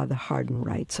 Father Hardon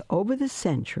writes, over the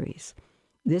centuries,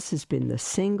 this has been the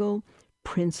single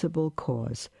principal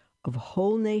cause of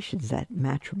whole nations, that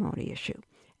matrimony issue,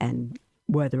 and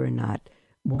whether or not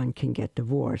one can get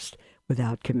divorced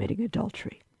without committing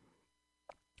adultery.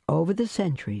 Over the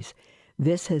centuries,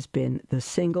 this has been the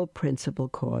single principal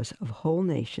cause of whole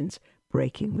nations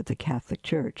breaking with the Catholic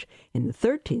Church. In the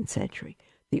 13th century,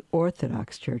 the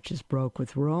Orthodox churches broke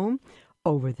with Rome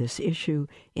over this issue.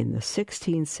 In the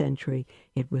 16th century,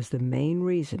 it was the main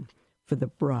reason for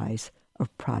the rise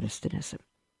of Protestantism.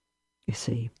 You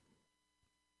see,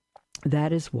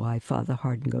 that is why Father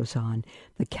Hardon goes on.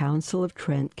 The Council of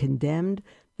Trent condemned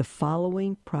the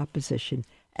following proposition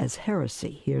as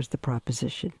heresy. Here's the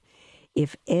proposition.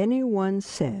 If anyone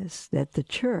says that the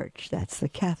Church, that's the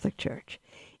Catholic Church,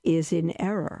 is in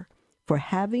error for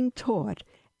having taught,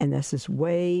 and this is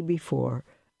way before,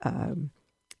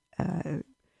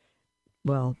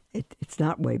 it's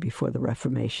not way before the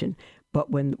Reformation,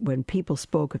 but when people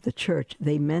spoke of the Church,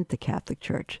 they meant the Catholic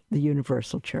Church, the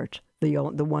universal Church, the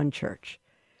one Church.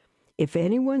 If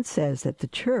anyone says that the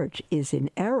Church is in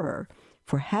error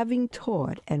for having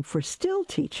taught and for still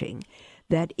teaching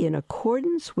that in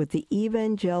accordance with the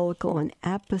evangelical and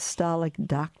apostolic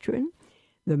doctrine,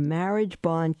 the marriage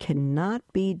bond cannot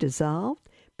be dissolved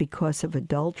because of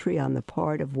adultery on the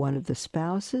part of one of the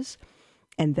spouses,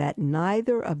 and that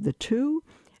neither of the two,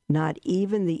 not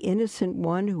even the innocent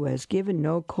one who has given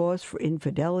no cause for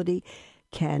infidelity,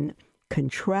 can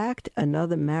contract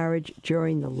another marriage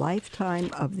during the lifetime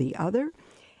of the other,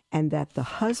 and that the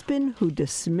husband who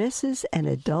dismisses an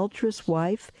adulterous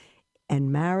wife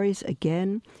and marries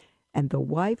again, and the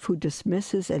wife who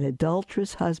dismisses an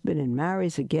adulterous husband and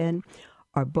marries again,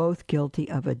 are both guilty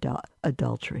of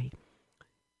adultery.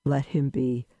 Let him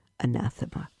be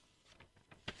anathema.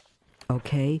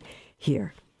 Okay,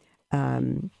 here.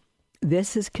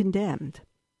 This is condemned.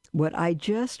 What I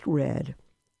just read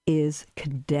is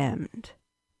condemned.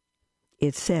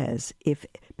 It says,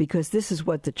 because this is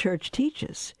what the Church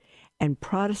teaches, and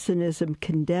Protestantism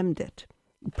condemned it.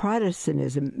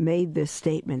 Protestantism made this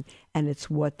statement, and it's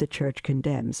what the Church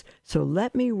condemns. So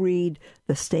let me read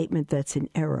the statement that's in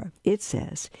error. It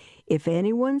says, if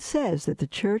anyone says that the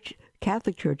Church,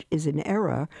 Catholic Church, is in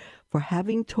error for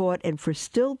having taught and for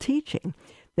still teaching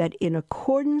that in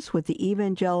accordance with the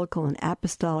evangelical and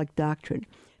apostolic doctrine,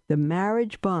 the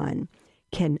marriage bond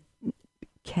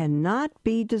cannot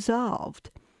be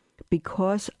dissolved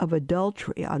because of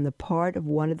adultery on the part of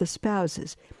one of the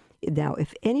spouses. Now,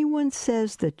 if anyone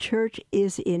says the Church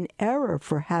is in error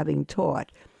for having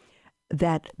taught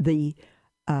that the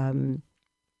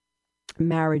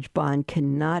marriage bond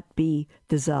cannot be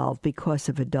dissolved because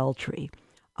of adultery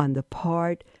on the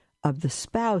part of the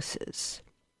spouses,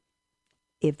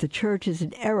 if the Church is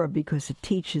in error because it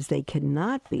teaches they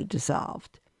cannot be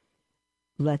dissolved,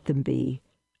 let them be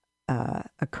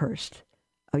accursed.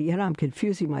 Oh, I'm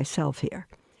confusing myself here.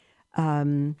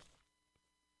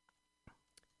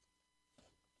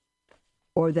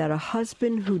 Or that a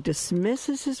husband who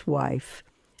dismisses his wife,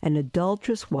 an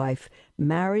adulterous wife,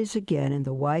 marries again, and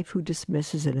the wife who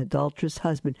dismisses an adulterous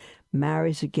husband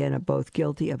marries again, are both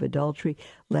guilty of adultery,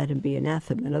 let him be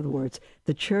anathema. In other words,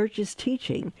 the Church is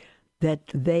teaching that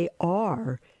they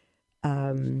are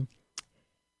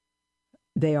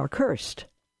cursed.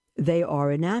 They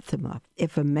are anathema.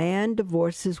 If a man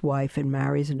divorces his wife and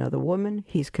marries another woman,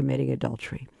 he's committing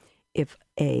adultery. If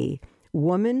a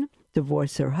woman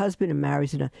divorces her husband and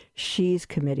marries another, she's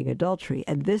committing adultery.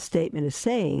 And this statement is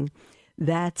saying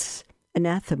that's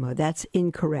anathema. That's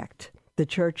incorrect. The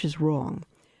Church is wrong.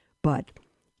 But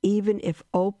even if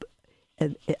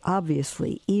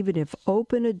obviously, even if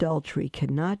open adultery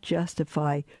cannot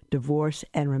justify divorce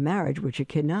and remarriage, which it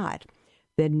cannot,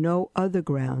 then no other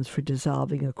grounds for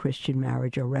dissolving a Christian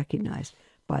marriage are recognized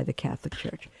by the Catholic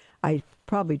Church. I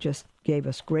probably just gave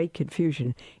us great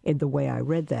confusion in the way I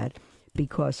read that,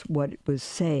 because what it was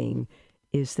saying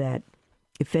is that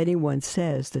if anyone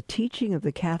says the teaching of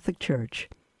the Catholic Church,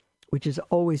 which has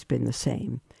always been the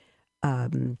same,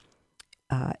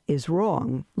 is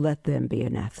wrong, let them be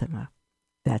anathema.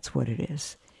 That's what it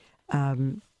is.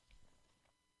 And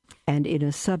in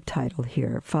a subtitle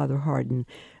here, Father Hardon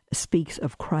speaks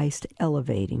of Christ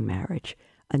elevating marriage.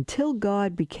 Until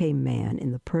God became man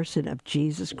in the person of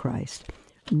Jesus Christ,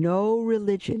 no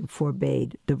religion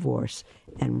forbade divorce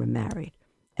and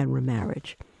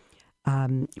remarriage.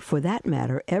 For that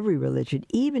matter, every religion,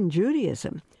 even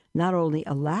Judaism, not only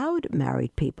allowed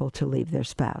married people to leave their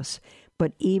spouse,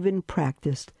 but even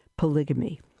practiced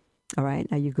polygamy. All right,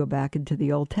 now you go back into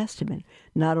the Old Testament.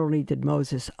 Not only did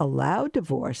Moses allow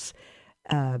divorce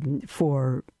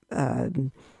for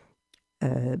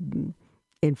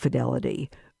infidelity,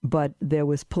 but there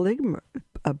was polygamy.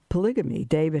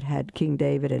 King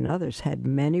David and others had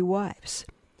many wives.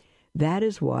 That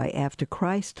is why after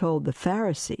Christ told the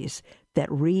Pharisees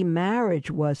that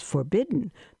remarriage was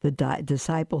forbidden, the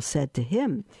disciples said to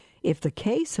him, if the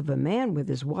case of a man with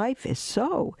his wife is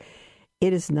so,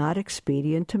 it is not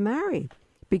expedient to marry.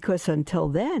 Because until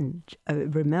then,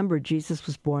 remember, Jesus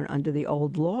was born under the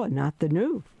old law, not the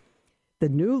new. The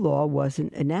new law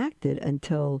wasn't enacted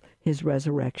until his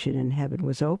resurrection and heaven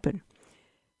was open.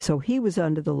 So he was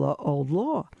under the old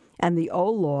law, and the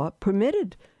old law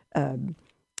permitted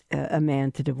a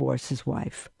man to divorce his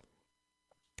wife.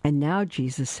 And now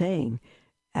Jesus is saying,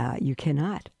 you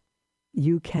cannot.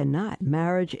 You cannot.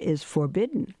 Marriage is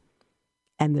forbidden.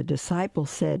 And the disciples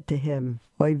said to him,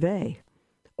 oy vey,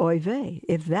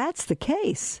 if that's the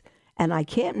case, and I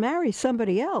can't marry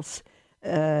somebody else,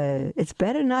 it's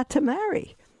better not to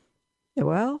marry.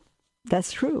 Well,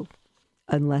 that's true,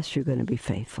 unless you're going to be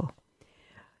faithful.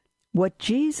 I'm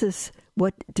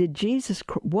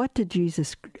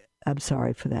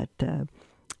sorry for that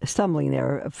stumbling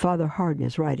there. Father Hardon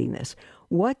is writing this.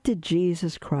 What did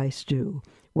Jesus Christ do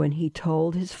when he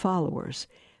told his followers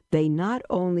they not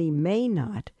only may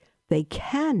not, they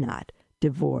cannot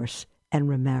divorce and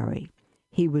remarry?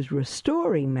 He was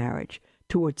restoring marriage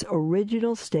to its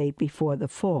original state before the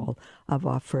fall of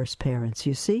our first parents.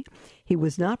 You see, he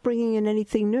was not bringing in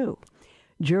anything new.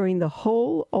 During the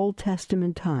whole Old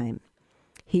Testament time,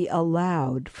 he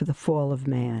allowed for the fall of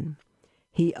man.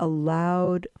 He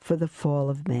allowed for the fall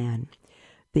of man.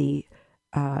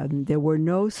 There were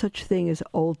no such thing as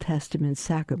Old Testament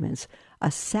sacraments.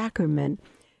 A sacrament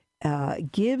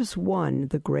gives one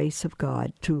the grace of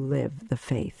God to live the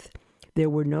faith. There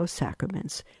were no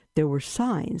sacraments. There were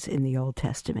signs in the Old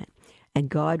Testament, and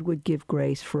God would give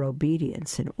grace for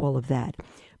obedience and all of that,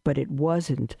 but it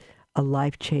wasn't a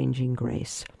life-changing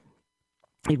grace.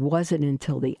 It wasn't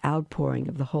until the outpouring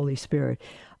of the Holy Spirit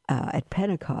at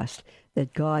Pentecost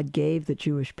that God gave the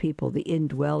Jewish people the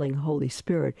indwelling Holy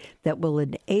Spirit that will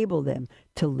enable them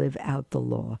to live out the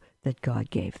law that God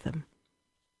gave them.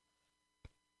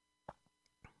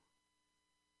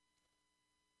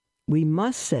 We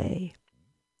must say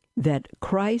that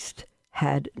Christ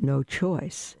had no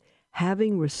choice.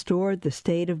 Having restored the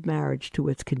state of marriage to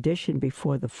its condition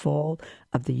before the fall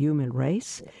of the human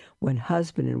race, when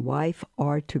husband and wife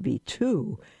are to be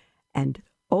two, and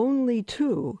only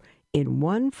two, in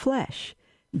one flesh,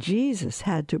 Jesus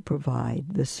had to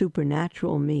provide the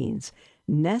supernatural means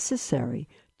necessary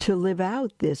to live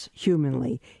out this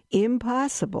humanly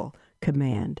impossible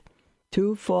command.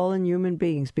 Two fallen human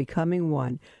beings becoming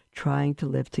one, trying to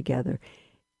live together.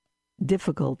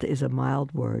 Difficult is a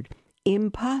mild word.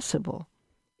 Impossible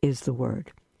is the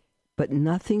word. But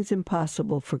nothing's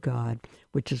impossible for God,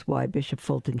 which is why Bishop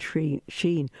Fulton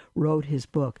Sheen wrote his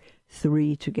book,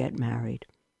 3 to Get Married.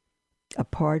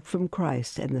 Apart from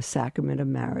Christ and the sacrament of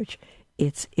marriage,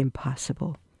 it's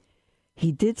impossible.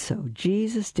 He did so,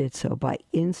 Jesus did so, by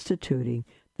instituting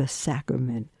the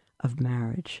sacrament of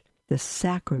marriage, the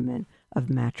sacrament of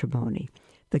matrimony.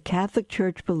 The Catholic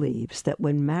Church believes that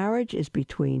when marriage is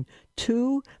between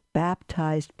two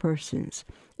baptized persons,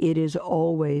 it is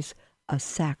always a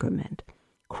sacrament.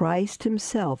 Christ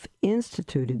himself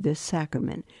instituted this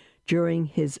sacrament during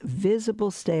his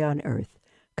visible stay on earth.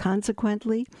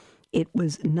 Consequently, it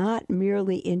was not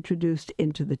merely introduced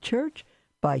into the church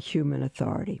by human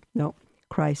authority. No,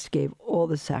 Christ gave all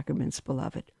the sacraments,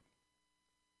 beloved.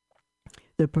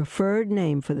 The preferred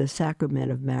name for the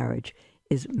sacrament of marriage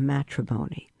is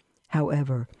matrimony.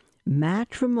 However,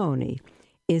 Matrimony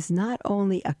is not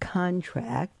only a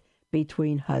contract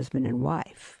between husband and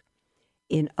wife.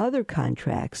 In other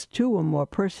contracts, 2 or more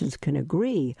persons can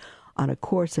agree on a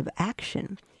course of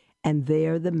action, and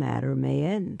there the matter may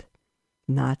end.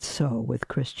 Not so with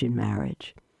Christian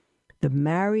marriage. The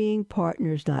marrying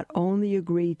partners not only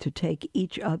agree to take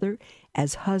each other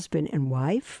as husband and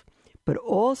wife, but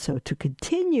also to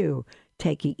continue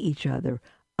taking each other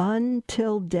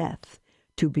until death,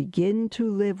 to begin to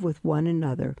live with one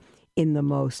another in the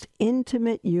most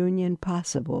intimate union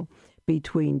possible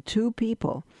between 2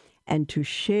 people, and to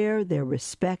share their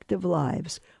respective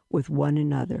lives with one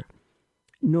another.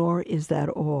 Nor is that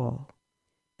all.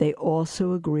 They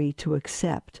also agree to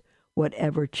accept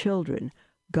whatever children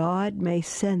God may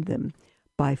send them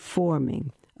by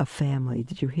forming a family.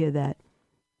 Did you hear that?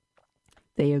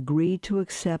 They agree to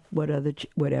accept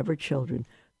whatever children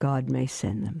God may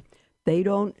send them. They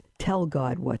don't tell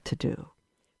God what to do.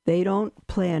 They don't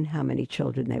plan how many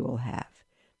children they will have.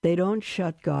 They don't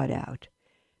shut God out.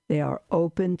 They are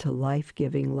open to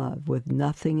life-giving love with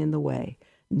nothing in the way,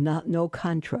 no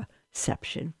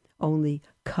contraception, only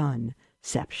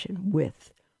conception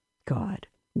with God,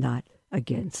 not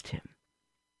against him.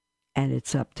 And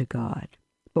it's up to God.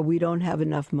 But we don't have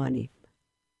enough money.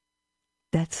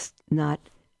 That's not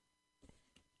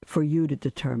for you to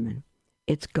determine.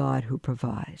 It's God who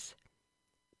provides.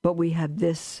 But we have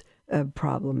this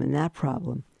problem and that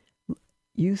problem.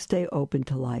 You stay open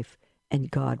to life,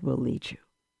 and God will lead you.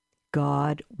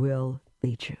 God will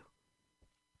lead you.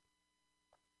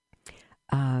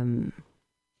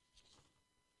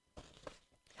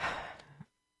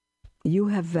 You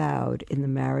have vowed in the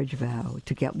marriage vow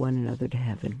to get one another to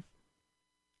heaven.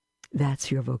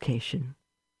 That's your vocation.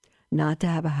 Not to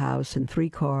have a house and 3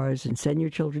 cars and send your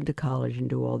children to college and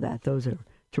do all that. Those are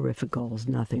terrific goals.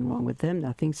 Nothing wrong with them.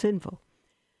 Nothing sinful.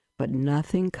 But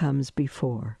nothing comes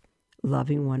before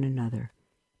loving one another,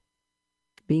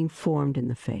 being formed in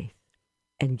the faith,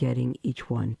 and getting each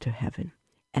one to heaven,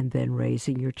 and then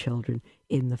raising your children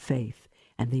in the faith.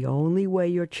 And the only way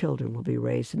your children will be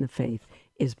raised in the faith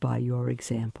is by your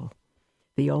example.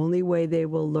 The only way they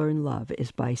will learn love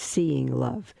is by seeing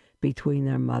love between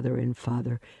their mother and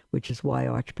father, which is why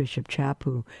Archbishop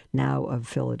Chaput, now of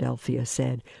Philadelphia,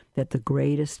 said that the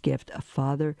greatest gift a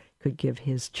father could give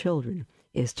his children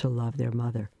is to love their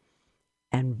mother.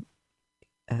 And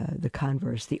the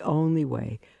converse, the only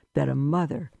way that a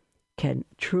mother can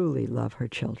truly love her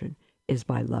children is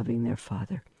by loving their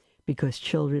father, because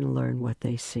children learn what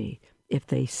they see. If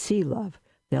they see love,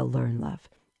 they'll learn love,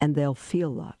 and they'll feel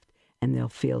loved, and they'll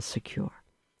feel secure.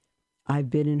 I've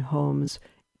been in homes,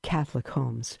 Catholic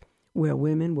homes, where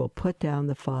women will put down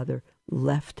the father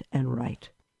left and right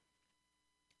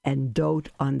and dote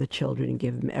on the children and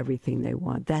give them everything they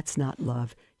want. That's not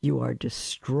love. You are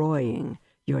destroying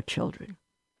your children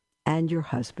and your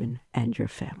husband and your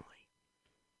family.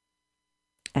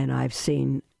 And I've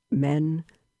seen men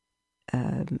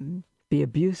be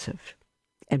abusive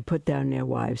and put down their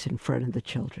wives in front of the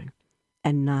children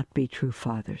and not be true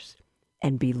fathers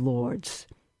and be lords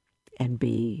and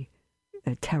be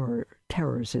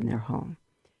terrors in their home.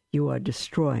 You are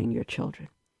destroying your children.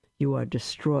 You are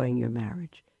destroying your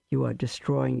marriage. You are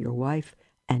destroying your wife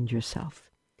and yourself.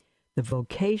 The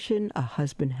vocation a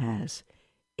husband has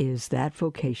is that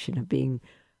vocation of being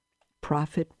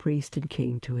prophet, priest, and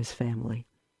king to his family,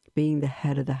 being the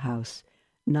head of the house,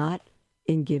 not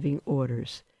in giving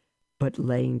orders, but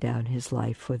laying down his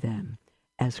life for them,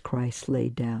 as Christ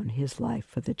laid down his life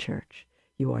for the church.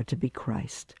 You are to be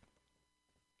Christ.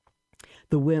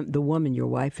 The woman, your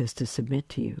wife, is to submit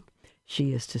to you.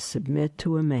 She is to submit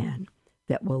to a man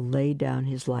that will lay down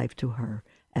his life to her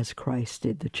as Christ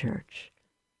did the church.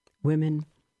 Women,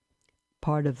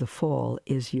 part of the fall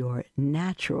is your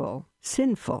natural,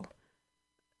 sinful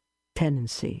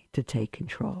tendency to take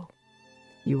control.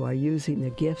 You are using the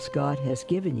gifts God has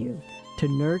given you to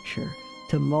nurture,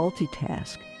 to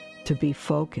multitask, to be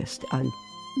focused on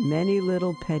many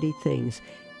little petty things.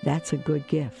 That's a good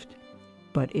gift.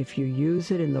 But if you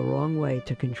use it in the wrong way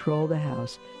to control the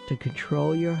house, to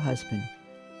control your husband,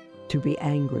 to be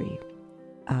angry,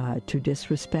 to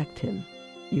disrespect him,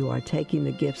 you are taking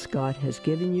the gifts God has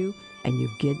given you and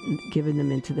you've given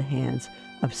them into the hands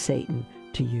of Satan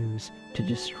to use to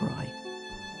destroy.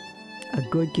 A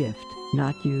good gift,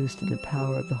 not used in the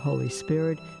power of the Holy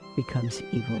Spirit, becomes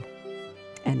evil,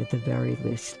 and at the very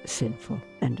least, sinful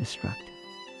and destructive.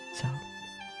 So,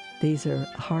 these are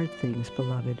hard things,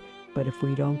 beloved, but if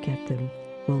we don't get them,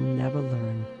 we'll never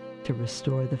learn to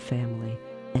restore the family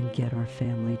and get our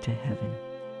family to heaven.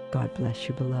 God bless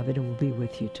you, beloved, and we'll be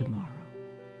with you tomorrow.